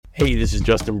Hey, this is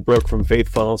Justin Brooke from Faith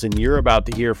Funnels, and you're about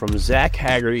to hear from Zac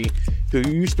Hagerty, who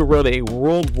used to run a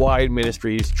worldwide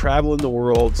ministries, traveling the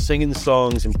world, singing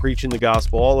songs and preaching the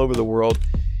gospel all over the world,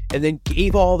 and then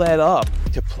gave all that up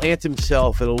to plant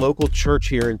himself at a local church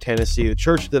here in Tennessee, the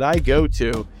church that I go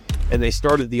to, and they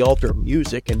started the altar of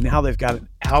music, and now they've got an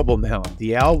album out.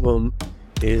 The album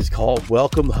is called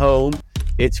Welcome Home.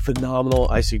 It's phenomenal.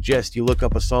 I suggest you look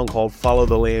up a song called Follow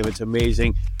the Lamb. It's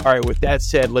amazing. All right, with that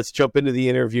said, let's jump into the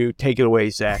interview. Take it away,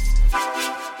 Zac.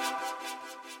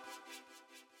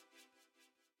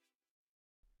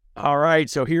 All right,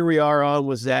 so here we are on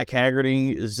with Zac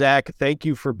Hagerty. Zac, thank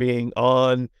you for being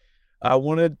on. I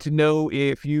wanted to know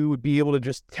if you would be able to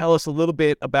just tell us a little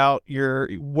bit about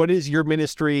what is your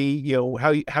ministry,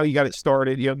 how you got it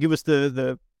started, give us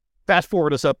the fast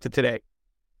forward us up to today.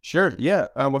 Sure. Yeah.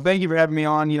 Well, thank you for having me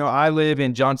on. I live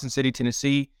in Johnson City,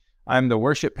 Tennessee. I'm the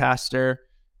worship pastor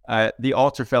at the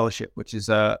Altar Fellowship, which is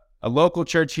a local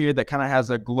church here that kind of has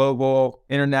a global,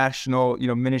 international,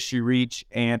 ministry reach.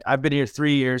 And I've been here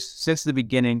 3 years since the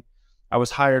beginning. I was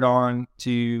hired on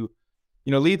to,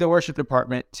 lead the worship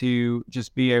department, to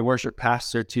just be a worship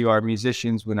pastor to our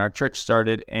musicians when our church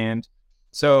started. And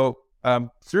so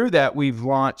through that, we've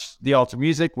launched the Altar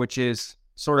Music, which is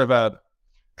sort of a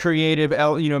creative,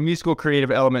 musical creative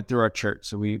element through our church.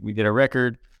 So we did a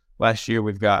record last year.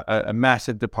 We've got a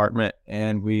massive department,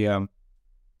 and we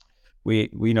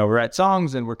write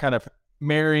songs, and we're kind of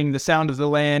marrying the sound of the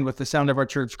land with the sound of our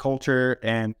church culture.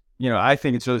 And, I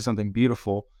think it's really something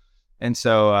beautiful. And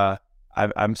so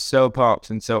I'm so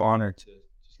pumped and so honored to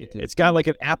get to. It's got like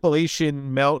an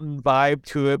Appalachian mountain vibe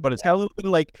to it, but it's got a little bit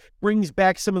of brings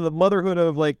back some of the motherhood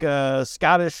of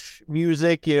Scottish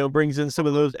music, brings in some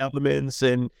of those elements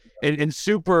and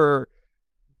super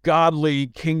godly,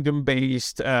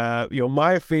 kingdom-based.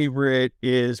 My favorite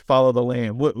is Follow the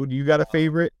Lamb. What you got a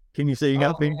favorite? Can you say you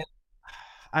got a favorite?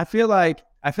 I feel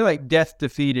like Death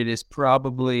Defeated is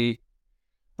probably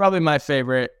my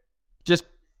favorite. Just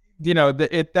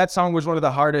that song was one of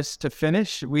the hardest to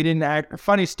finish. We didn't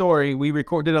funny story. We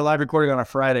did a live recording on a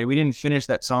Friday. We didn't finish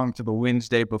that song till the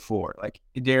Wednesday before,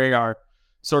 during our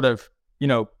sort of,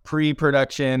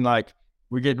 pre-production,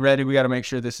 we're getting ready. We got to make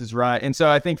sure this is right. And so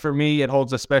I think for me, it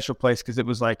holds a special place because it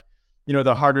was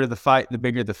the harder the fight, the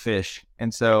bigger the fish.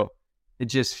 And so it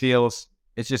just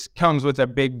comes with a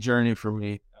big journey for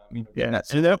me. Yeah.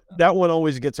 And that one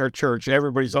always gets our church.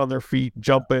 Everybody's on their feet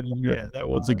jumping. Yeah, that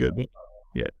one's a good one.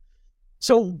 Yeah.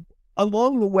 So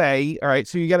along the way, all right,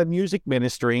 so you got a music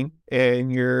ministry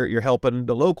and you're helping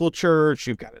the local church.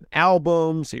 You've got an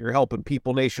album, so you're helping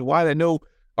people nationwide. I know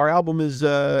our album is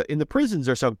in the prisons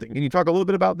or something. Can you talk a little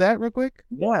bit about that real quick?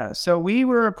 Yeah. So we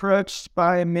were approached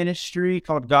by a ministry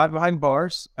called God Behind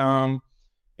Bars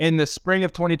in the spring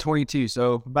of 2022.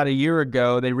 So about a year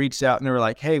ago, they reached out and they were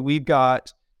like, hey, we've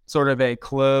got sort of a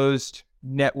closed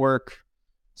network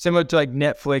similar to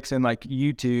Netflix and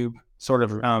YouTube sort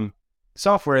of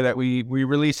software that we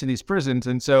release in these prisons.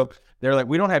 And so they're like,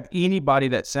 we don't have anybody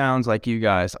that sounds like you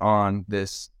guys on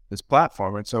this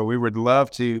platform. And so we would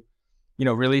love to,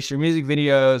 release your music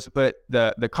videos, but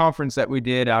the conference that we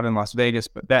did out in Las Vegas,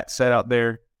 but that set out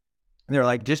there, and they're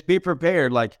like, just be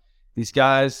prepared. These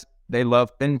guys, they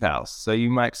love pen pals. So you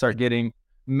might start getting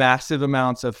massive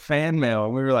amounts of fan mail.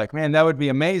 And we were like, man, that would be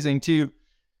amazing to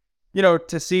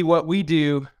see what we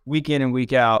do week in and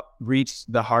week out reach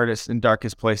the hardest and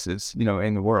darkest places,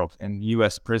 in the world, and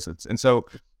U.S. prisons. And so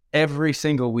every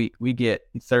single week we get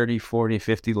 30, 40,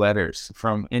 50 letters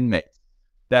from inmates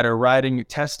that are writing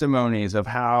testimonies of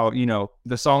how,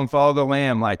 the song Follow the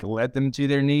Lamb, led them to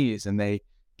their knees and they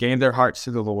gave their hearts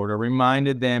to the Lord, or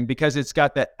reminded them, because it's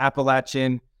got that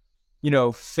Appalachian,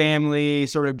 family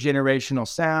sort of generational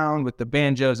sound with the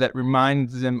banjos that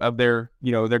reminds them of their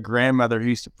grandmother who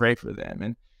used to pray for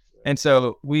them. And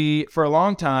so for a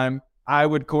long time, I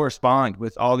would correspond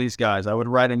with all these guys. I would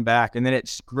write them back, and then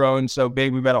it's grown so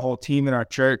big. We've got a whole team in our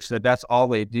church that's all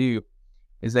they do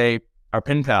is they are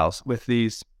pen pals with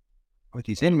these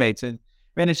inmates. And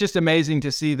man, it's just amazing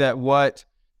to see that what,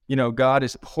 God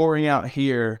is pouring out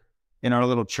here in our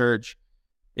little church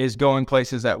is going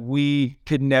places that we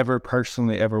could never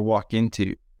personally ever walk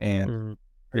into. And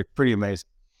pretty amazing.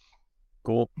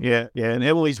 Cool. Yeah. Yeah. And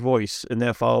Emily's voice in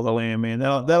that Follow the Lamb, man,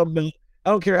 that'll melt. I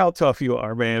don't care how tough you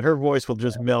are, man. Her voice will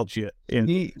just melt you.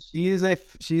 And she's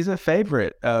a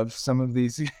favorite of some of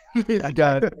these. I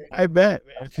bet,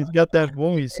 man. She's got that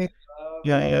voice.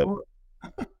 Yeah.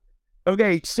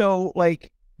 Okay. So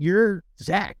you're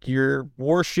Zac, you're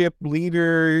worship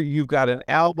leader. You've got an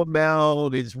album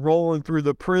out. It's rolling through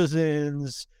the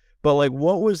prisons. but like,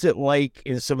 what was it like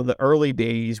in some of the early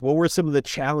days? What were some of the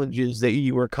challenges that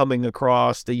you were coming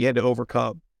across that you had to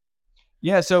overcome?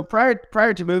 Yeah, so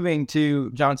prior to moving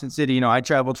to Johnson City, I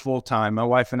traveled full time. My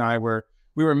wife and I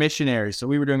we were missionaries, so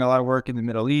we were doing a lot of work in the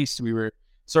Middle East. We were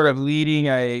sort of leading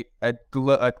a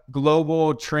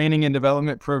global training and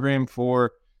development program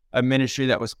for a ministry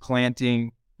that was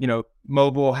planting,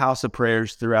 mobile house of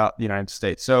prayers throughout the United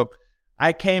States. So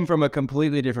I came from a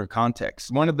completely different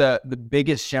context. One of the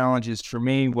biggest challenges for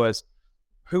me was,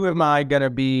 who am I going to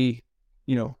be,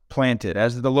 planted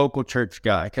as the local church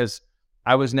guy? Because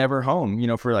I was never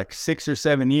home, for like 6 or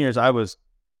 7 years. I was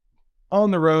on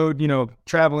the road,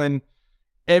 traveling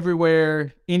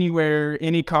everywhere, anywhere,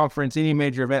 any conference, any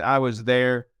major event. I was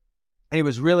there. And it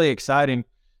was really exciting.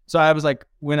 So I was like,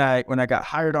 when I got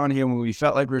hired on here, when we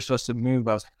felt like we were supposed to move,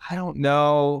 I was like, I don't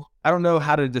know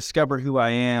how to discover who I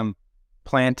am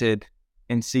planted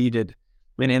and seated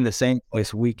and in the same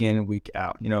place week in and week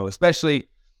out, especially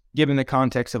given the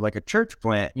context of like a church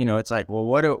plant. It's like, well,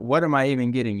 what am I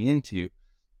even getting into?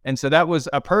 And so that was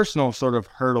a personal sort of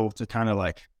hurdle to kind of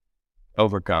like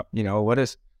overcome.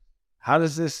 How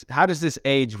does this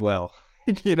age well?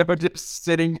 Just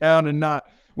sitting down and not,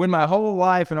 when my whole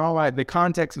life and the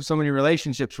context of so many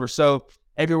relationships were so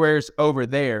everywhere's over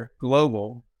there,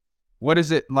 global. What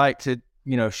is it like to,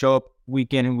 show up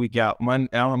week in and week out,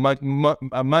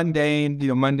 a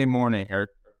mundane, Monday morning, or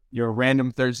your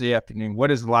random Thursday afternoon?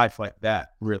 What is life like that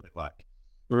really like?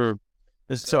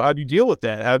 So how do you deal with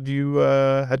that? How do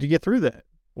you get through that?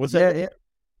 What's that? Yeah,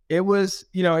 it was,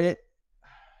 it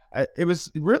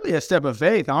was really a step of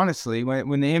faith, honestly.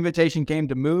 When the invitation came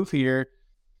to move here,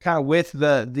 kind of with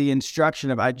the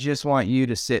instruction of, I just want you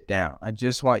to sit down. I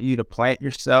just want you to plant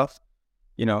yourself,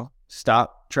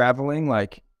 stop traveling,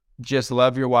 like just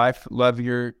love your wife, love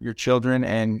your children,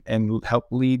 and help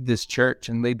lead this church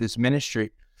and lead this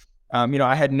ministry.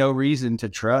 I had no reason to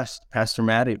trust Pastor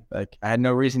Matty. Like, I had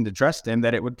no reason to trust him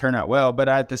that it would turn out well. But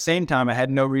at the same time, I had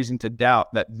no reason to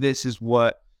doubt that this is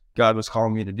what God was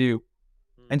calling me to do.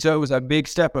 And so it was a big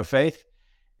step of faith.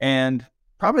 And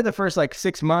probably the first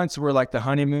 6 months were like the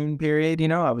honeymoon period.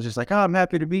 I was just like, oh, I'm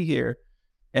happy to be here.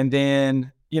 And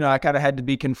then, I kind of had to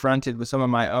be confronted with some of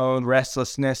my own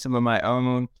restlessness, some of my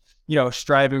own,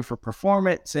 striving for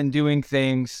performance and doing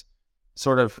things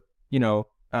sort of,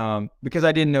 because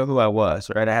I didn't know who I was,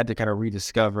 right? I had to kind of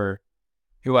rediscover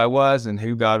who I was and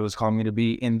who God was calling me to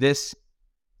be in this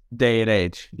day and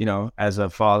age, as a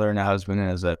father and a husband and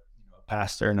as a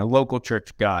pastor and a local church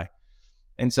guy.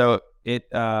 And so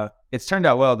it's turned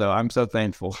out well, though. I'm so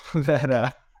thankful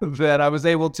that I was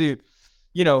able to,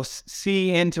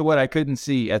 see into what I couldn't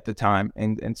see at the time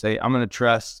and say, I'm going to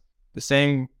trust the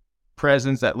same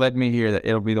presence that led me here, that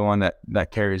it'll be the one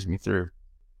that carries me through.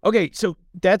 Okay, so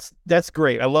that's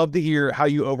great. I love to hear how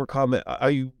you overcome it, how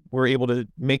you were able to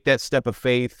make that step of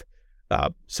faith.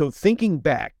 So thinking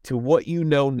back to what you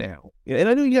know now, and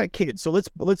I know you got kids, so let's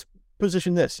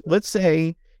position this. Let's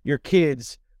say your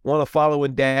kids want to follow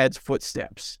in dad's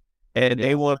footsteps and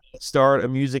they want to start a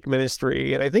music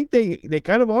ministry, and I think they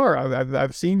kind of are.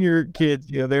 I've seen your kids,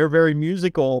 they're very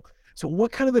musical. So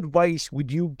what kind of advice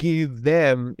would you give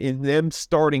them in them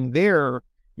starting their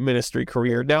ministry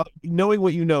career now, knowing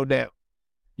what you know now?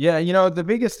 Yeah, the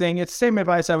biggest thing, it's the same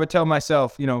advice I would tell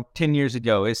myself 10 years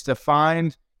ago, is to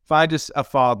find a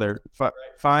father,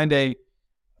 find a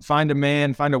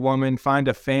man, find a woman, find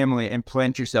a family, and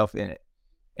plant yourself in it.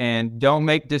 And don't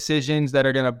make decisions that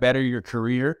are going to better your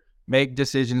career. Make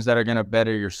decisions that are going to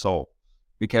better your soul,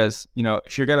 because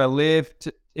if you're going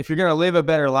to live a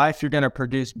better life, you're going to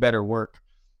produce better work.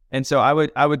 And so I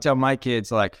would tell my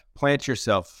kids, plant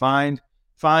yourself, find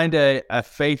a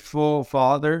faithful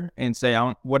father, and say,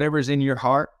 whatever's in your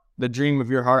heart, the dream of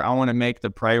your heart, I want to make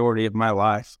the priority of my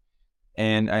life,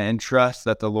 and trust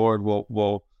that the Lord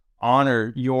will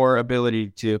honor your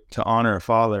ability to honor a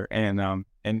father, and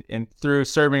through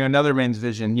serving another man's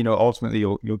vision, ultimately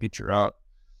you'll get your own.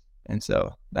 And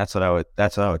so that's what I would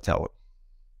tell them.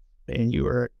 And you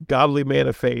are a godly man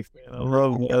of faith, man. I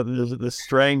love the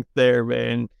strength there,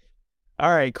 man. All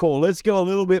right, cool. Let's go a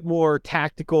little bit more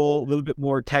tactical, a little bit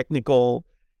more technical.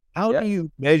 How do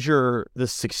you measure the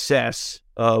success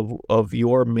of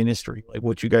your ministry, like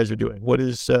what you guys are doing? What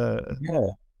is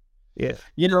doing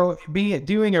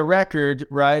a record,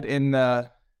 right, in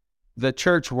the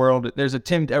church world, there's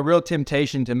a real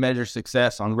temptation to measure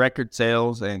success on record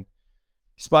sales and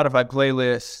Spotify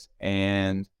playlists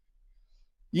and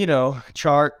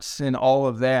charts and all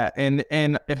of that. And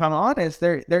if I'm honest,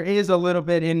 there is a little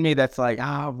bit in me that's like,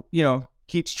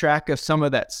 keeps track of some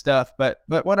of that stuff. But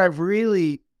what I've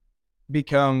really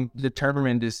become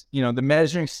determined is, the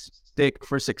measuring stick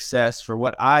for success, for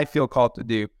what I feel called to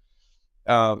do,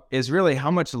 is really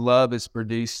how much love is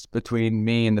produced between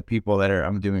me and the people that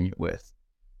I'm doing it with.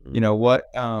 You know what?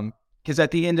 Because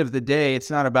at the end of the day, it's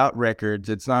not about records.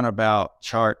 It's not about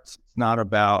charts. It's not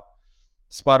about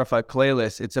Spotify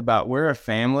playlists. It's about we're a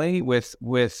family with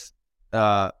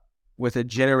a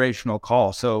generational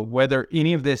call. So whether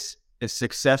any of this is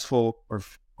successful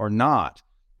or not,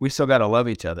 we still got to love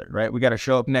each other, right? We got to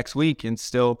show up next week and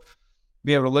still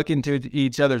be able to look into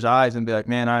each other's eyes and be like,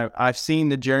 man, I've seen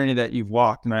the journey that you've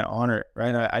walked and I honor it,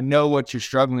 right? I know what you're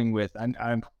struggling with.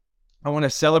 I want to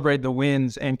celebrate the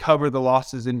wins and cover the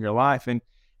losses in your life. And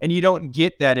you don't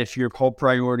get that if your whole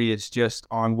priority is just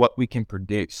on what we can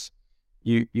produce.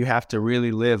 You have to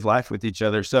really live life with each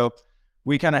other. So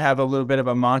we kind of have a little bit of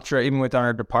a mantra, even with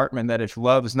our department, that if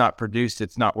love is not produced,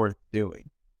 it's not worth doing.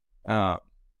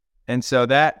 And so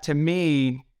that to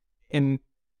me, and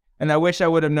I wish I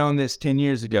would have known this 10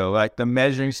 years ago, like the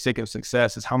measuring stick of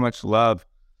success is how much love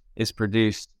is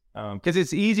produced. Because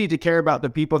it's easy to care about the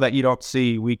people that you don't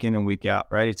see week in and week out,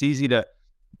 right? It's easy to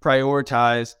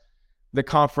prioritize the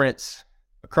conference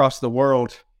across the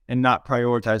world and not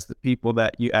prioritize the people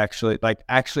that you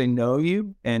actually know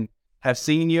you and have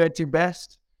seen you at your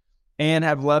best and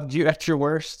have loved you at your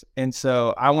worst. And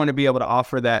so I want to be able to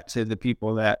offer that to the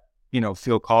people that,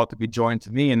 feel called to be joined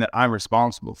to me and that I'm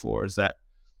responsible for, is that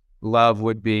love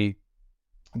would be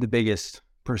the biggest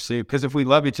pursuit. Because if we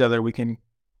love each other, we can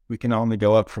only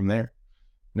go up from there.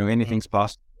 Anything's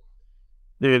possible.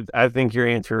 Dude, I think your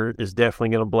answer is definitely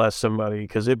going to bless somebody,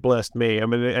 because it blessed me. I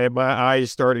mean, my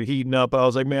eyes started heating up. I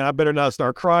was like, man, I better not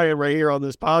start crying right here on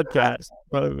this podcast.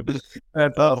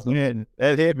 That's awesome. Man,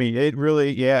 that hit me. It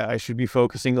really, I should be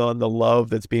focusing on the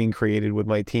love that's being created with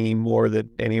my team more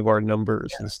than any of our numbers.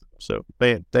 Yeah. And stuff. So,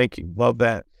 man, thank you. Love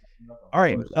that. All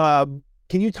right.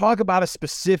 Can you talk about a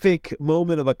specific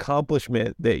moment of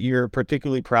accomplishment that you're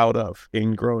particularly proud of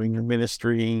in growing your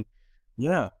ministry?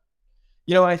 Yeah.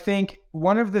 I think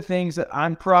one of the things that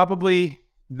I'm probably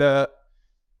the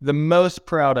most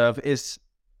proud of is,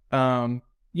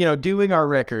 doing our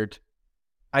record.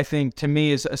 I think to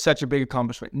me is such a big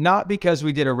accomplishment, not because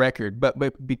we did a record,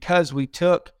 but because we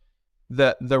took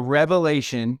the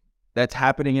revelation that's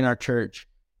happening in our church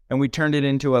and we turned it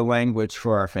into a language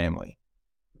for our family.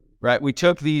 Right, we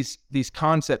took these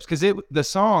concepts, because the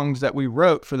songs that we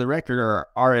wrote for the record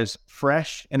are as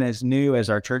fresh and as new as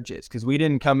our church is. Because I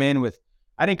didn't come in with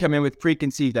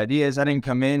preconceived ideas. I didn't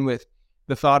come in with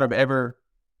the thought of ever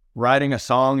writing a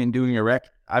song and doing a record.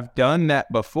 I've done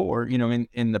that before,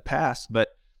 in the past. But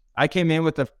I came in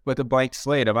with a blank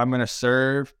slate of, I'm going to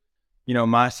serve,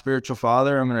 my spiritual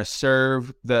father. I'm going to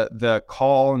serve the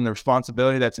call and the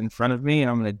responsibility that's in front of me, and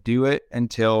I'm going to do it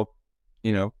until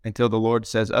the Lord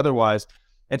says otherwise.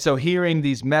 And so hearing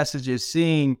these messages,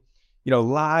 seeing,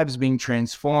 lives being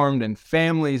transformed and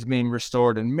families being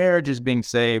restored and marriages being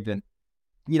saved. And,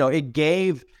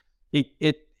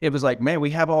 it was like, man,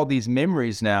 we have all these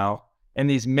memories now, and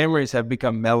these memories have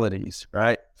become melodies,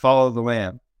 right? Follow the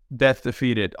Lamb, Death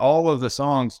Defeated, all of the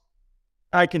songs.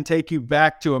 I can take you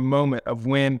back to a moment of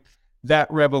when that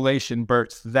revelation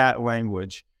births that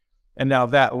language. And now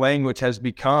that language has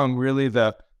become really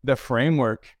the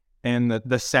framework and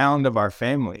the sound of our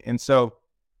family. And so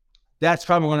that's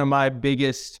probably one of my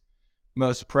biggest,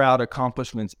 most proud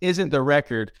accomplishments. Isn't the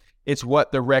record, it's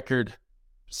what the record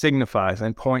signifies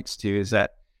and points to, is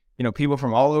that, people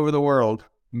from all over the world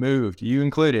moved, you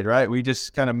included, right? We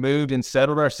just kind of moved and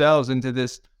settled ourselves into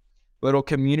this little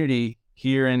community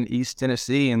here in East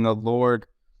Tennessee, and the Lord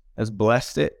has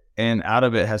blessed it. And out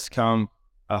of it has come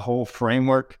a whole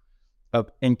framework of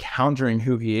encountering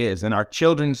who he is. And our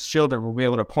children's children will be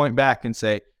able to point back and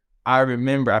say, I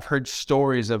remember, I've heard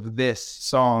stories of this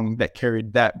song that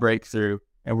carried that breakthrough,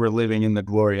 and we're living in the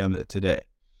glory of it today.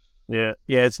 Yeah.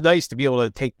 Yeah. It's nice to be able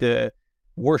to take the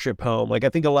worship home. Like, I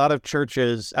think a lot of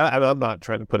churches, I'm not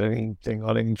trying to put anything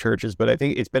on any churches, but I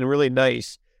think it's been really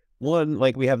nice. One,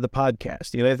 like, we have the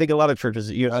podcast, I think a lot of churches,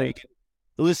 so you can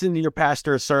listen to your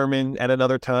pastor's sermon at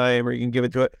another time, or you can give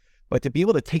it to it. But to be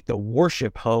able to take the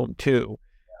worship home too,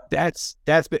 that's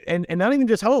been, and not even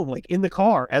just home, like in the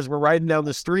car as we're riding down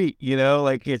the street,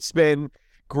 like it's been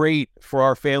great for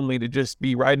our family to just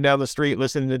be riding down the street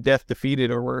listening to Death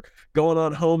Defeated, or we're going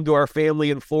on home to our family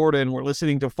in Florida and we're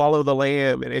listening to Follow the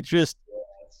Lamb, and it just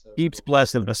keeps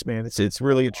blessing us, man. It's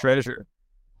really a treasure.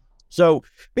 So,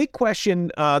 big question.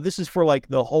 This is for like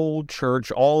the whole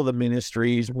church, all the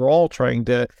ministries. We're all trying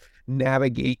to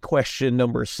navigate question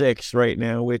number 6 right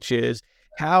now, which is,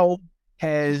 how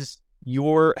have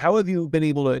you been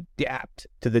able to adapt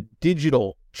to the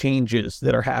digital changes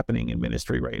that are happening in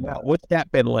ministry right now. What's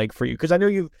that been like for you? Because I know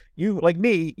you like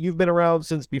me, you've been around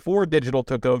since before digital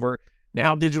took over.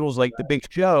 Now digital's like the big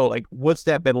show. Like, what's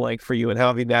that been like for you, and how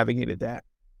have you navigated that?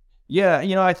 Yeah,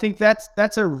 I think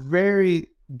that's a very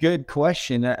good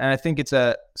question, and I think it's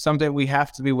something we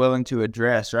have to be willing to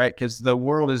address, right? Because the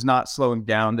world is not slowing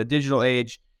down. The digital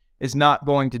age is not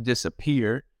going to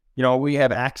disappear. We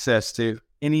have access to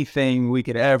anything we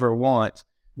could ever want,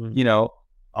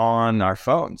 on our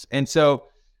phones, and so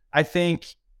I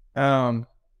think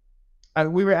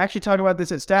we were actually talking about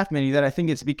this at staff meeting, that I think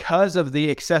it's because of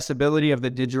the accessibility of the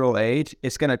digital age,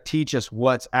 it's going to teach us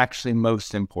what's actually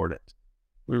most important.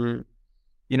 Mm-hmm.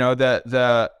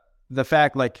 The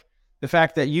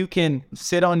fact that you can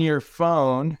sit on your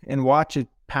phone and watch a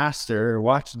pastor or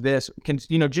watch this,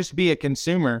 just be a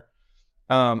consumer.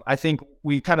 I think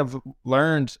we kind of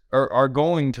learned, or are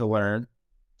going to learn,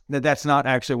 that that's not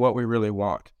actually what we really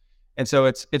want. And so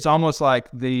it's almost like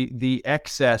the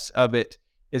excess of it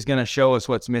is going to show us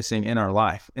what's missing in our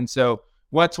life. And so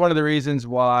what's one of the reasons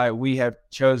why we have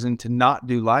chosen to not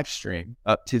do live stream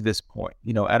up to this point,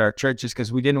 at our churches,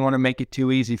 because we didn't want to make it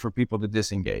too easy for people to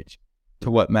disengage to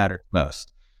what mattered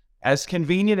most. As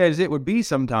convenient as it would be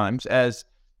sometimes, as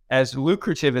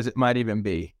lucrative as it might even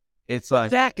be, it's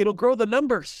like, Zach, it'll grow the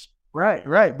numbers.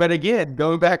 Right. But again,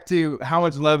 going back to how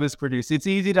much love is produced, it's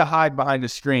easy to hide behind a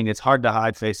screen. It's hard to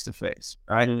hide face to face,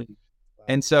 right? Mm-hmm.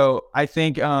 And so I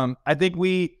think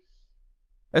we,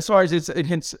 as far as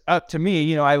it's up to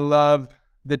me, I love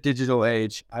the digital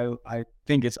age. I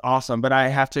think it's awesome, but I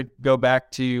have to go back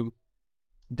to,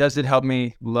 does it help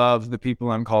me love the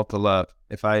people I'm called to love?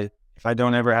 If I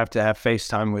don't ever have to have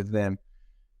FaceTime with them,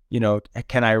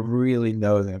 can I really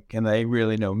know them? Can they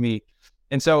really know me?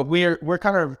 And so we're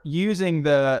kind of using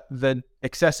the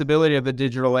accessibility of the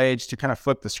digital age to kind of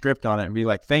flip the script on it and be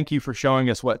like, thank you for showing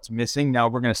us what's missing. Now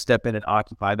we're going to step in and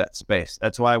occupy that space.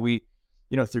 That's why we,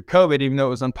 through COVID, even though it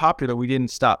was unpopular, we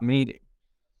didn't stop meeting.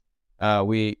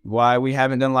 Why we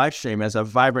haven't done live stream as a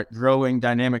vibrant, growing,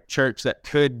 dynamic church that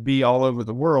could be all over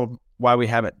the world. Why we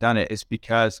haven't done it is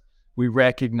because we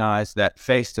recognize that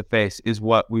face to face is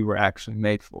what we were actually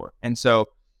made for. And so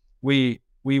we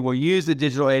will use the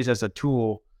digital age as a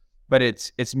tool, but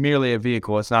it's merely a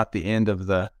vehicle. It's not the end of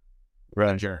the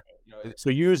journey.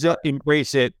 So use it,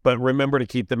 embrace it, but remember to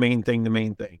keep the main thing.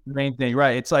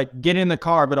 Right? It's like, get in the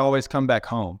car, but always come back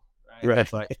home. Right.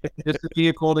 It's like, it's a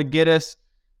vehicle to get us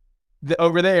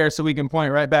over there, so we can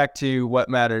point right back to what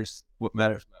matters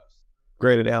most.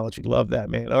 Great analogy. Love that,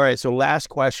 man. All right. So last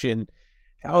question: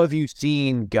 how have you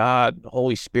seen God, the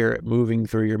Holy Spirit, moving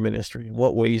through your ministry? In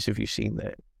what ways have you seen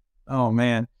that? Oh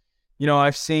man,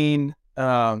 I've seen.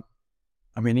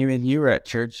 Even you were at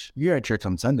church. You're at church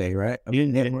on Sunday, right? I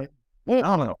don't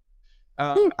know.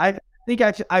 I think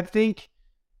I've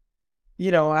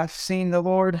seen the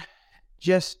Lord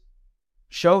just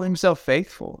show himself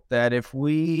faithful, that if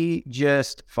we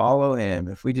just follow him,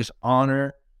 if we just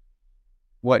honor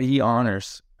what he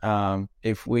honors,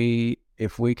 if we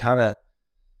kind of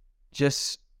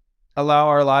just allow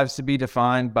our lives to be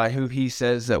defined by who he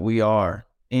says that we are,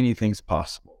 anything's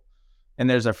possible. And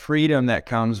there's a freedom that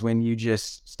comes when you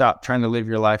just stop trying to live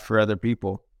your life for other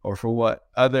people or for what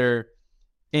other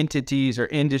entities or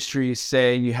industries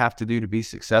say you have to do to be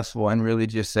successful, and really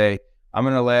just say, I'm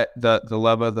going to let the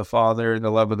love of the Father, the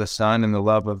love of the Son, and the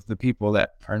love of the people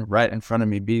that are right in front of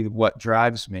me be what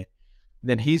drives me.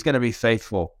 Then he's going to be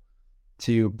faithful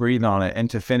to breathe on it and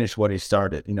to finish what he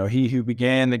started. He who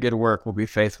began the good work will be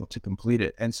faithful to complete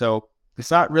it. And so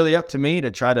it's not really up to me to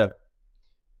try to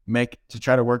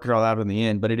work it all out in the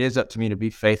end, but it is up to me to be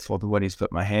faithful to what he's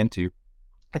put my hand to.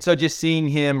 And so just seeing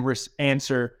him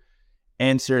answer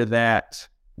that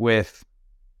with,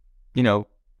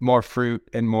 more fruit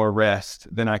and more rest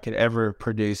than I could ever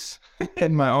produce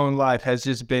in my own life has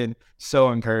just been so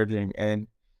encouraging. And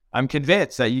I'm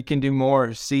convinced that you can do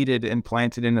more seated and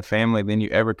planted in a family than you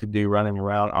ever could do running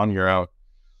around on your own.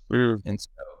 And so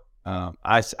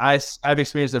I've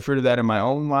experienced the fruit of that in my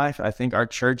own life. I think our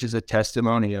church is a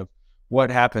testimony of what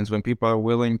happens when people are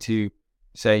willing to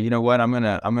say, you know what, I'm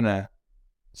gonna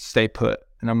stay put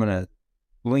and I'm gonna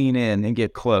lean in and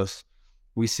get close.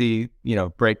 We see,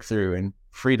 breakthrough and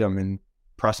freedom and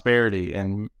prosperity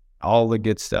and all the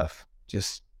good stuff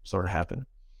just sort of happen.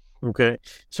 Okay.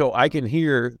 So I can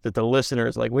hear that the listener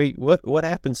is like, wait, what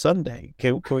happened Sunday?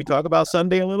 Can we talk about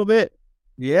Sunday a little bit?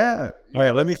 Yeah. All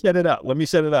right. Let me set it up.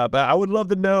 I would love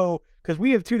to know, because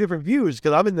we have two different views,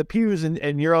 because I'm in the pews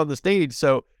and you're on the stage.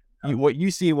 So what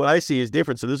you see and what I see is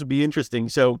different. So this would be interesting.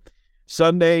 So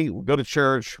Sunday, we go to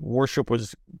church. Worship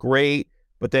was great.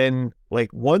 But then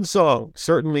like one song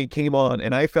certainly came on,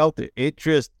 and I felt it. It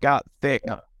just got thick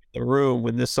in the room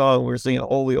when this song we were singing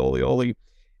 "Holy, Holy, Holy,"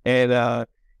 and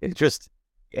it just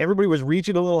everybody was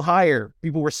reaching a little higher.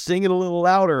 People were singing a little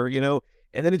louder,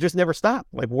 and then it just never stopped.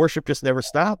 Like worship just never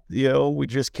stopped. We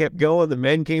just kept going. The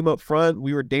men came up front.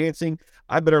 We were dancing.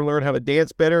 I better learn how to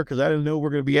dance better because I didn't know we're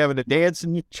going to be having a dance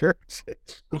in the church.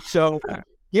 So,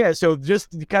 yeah. So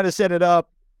just to kind of set it up,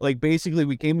 like basically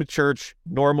we came to church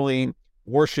normally,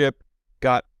 worship,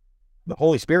 got the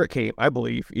Holy Spirit came, I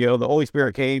believe. The Holy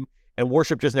Spirit came and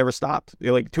worship just never stopped.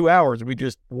 Like 2 hours, we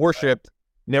just worshiped,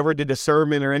 never did a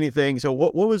sermon or anything. So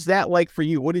what was that like for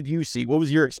you? What did you see? What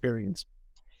was your experience?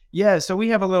 Yeah, so we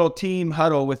have a little team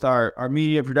huddle with our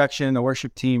media production, the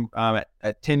worship team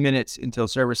at 10 minutes until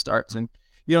service starts. And,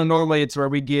 normally it's where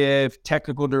we give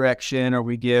technical direction or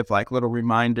we give like little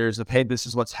reminders of, hey, this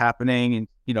is what's happening.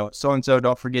 And, so-and-so,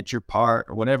 don't forget your part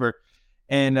or whatever.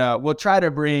 And we'll try to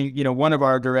bring, one of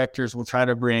our directors will try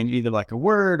to bring either like a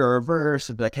word or a verse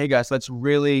and be like, hey guys, let's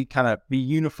really kind of be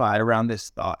unified around this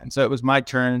thought. And so it was my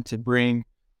turn to bring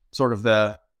sort of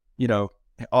the,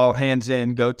 all hands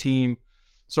in, go team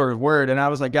sort of word. And I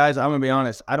was like, guys, I'm going to be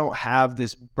honest. I don't have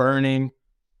this burning,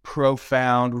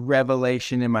 profound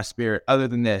revelation in my spirit other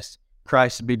than this: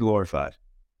 Christ be glorified.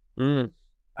 I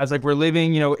was like, we're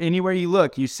living, anywhere you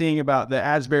look, you seeing about the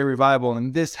Asbury revival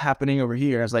and this happening over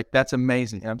here. I was like, that's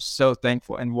amazing. And I'm so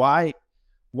thankful. And why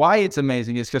it's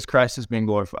amazing is because Christ is being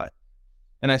glorified.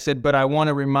 And I said, but I want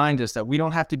to remind us that we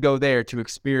don't have to go there to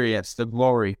experience the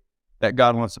glory that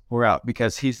God wants to pour out,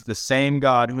 because he's the same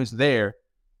God who is there.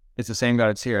 It's the same God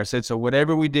that's here. I said, so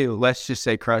whatever we do, let's just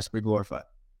say Christ be glorified.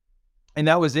 And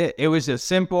that was it. It was a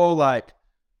simple like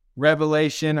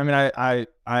revelation. I mean,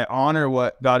 I honor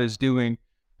what God is doing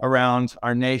around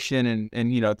our nation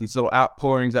and these little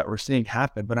outpourings that we're seeing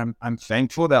happen. But I'm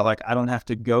thankful that like I don't have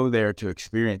to go there to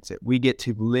experience it. We get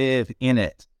to live in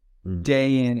it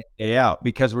day in, day out,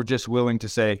 because we're just willing to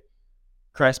say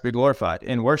Christ be glorified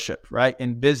in worship, right?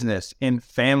 In business, in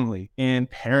family, in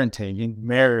parenting, in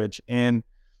marriage, in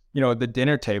the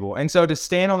dinner table. And so to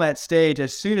stand on that stage,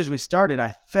 as soon as we started,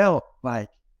 I felt like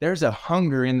there's a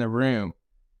hunger in the room.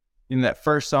 In that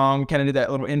first song, kind of did that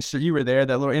little you were there,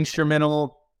 that little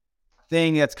instrumental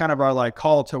thing that's kind of our like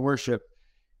call to worship.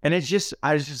 And I was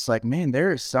just like, man,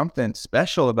 there is something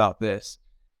special about this.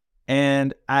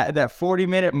 And at that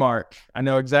 40-minute mark, I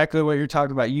know exactly what you're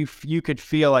talking about. You could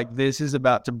feel like this is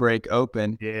about to break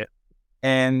open. Yeah.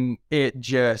 And it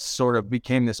just sort of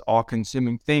became this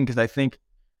all-consuming thing, because I think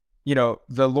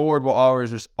the Lord will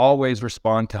always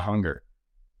respond to hunger.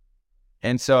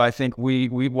 And so I think we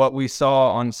what we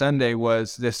saw on Sunday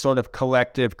was this sort of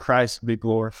collective Christ be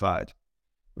glorified.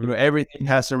 Everything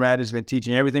Pastor Matt has been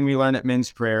teaching, everything we learned at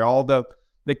Men's Prayer, all the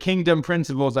kingdom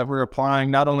principles that we're applying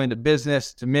not only to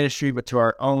business, to ministry, but to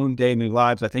our own daily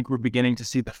lives. I think we're beginning to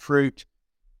see the fruit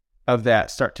of that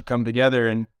start to come together.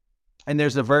 And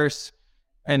there's a verse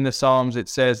in the Psalms, it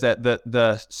says that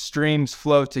the streams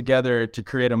flow together to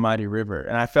create a mighty river.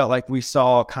 And I felt like we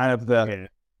saw kind of the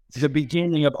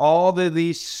beginning of all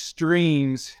these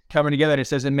streams coming together. And it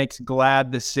says it makes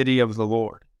glad the city of the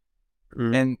Lord.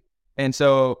 And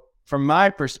so from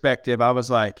my perspective, I was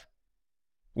like,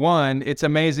 one, it's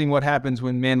amazing what happens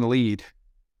when men lead,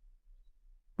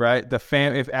 right?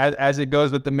 As it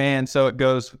goes with the man, so it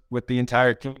goes with the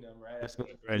entire kingdom.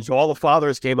 Right. So all the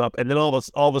fathers came up, and then all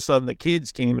of a sudden the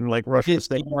kids came and like rushed the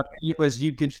stage.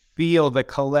 You could feel the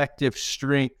collective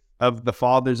strength of the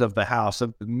fathers of the house,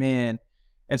 of the men.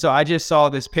 And so I just saw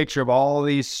this picture of all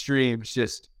these streams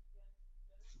just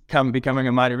becoming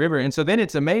a mighty river. And so then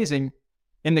it's amazing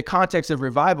in the context of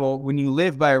revival, when you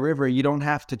live by a river, you don't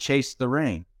have to chase the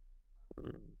rain,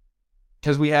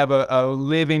 because we have a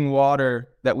living water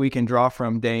that we can draw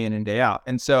from day in and day out.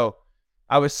 And so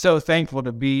I was so thankful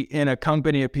to be in a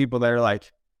company of people that are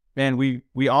like, man, we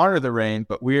honor the rain,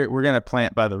 but we're going to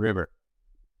plant by the river,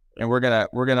 and we're going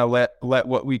to let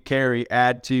what we carry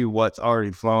add to what's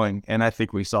already flowing. And I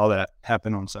think we saw that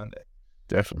happen on Sunday.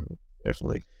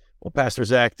 Definitely. Well, Pastor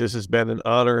Zac, this has been an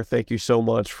honor. Thank you so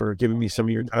much for giving me some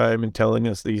of your time and telling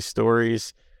us these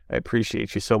stories. I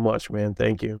appreciate you so much, man.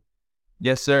 Thank you.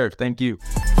 Yes, sir. Thank you.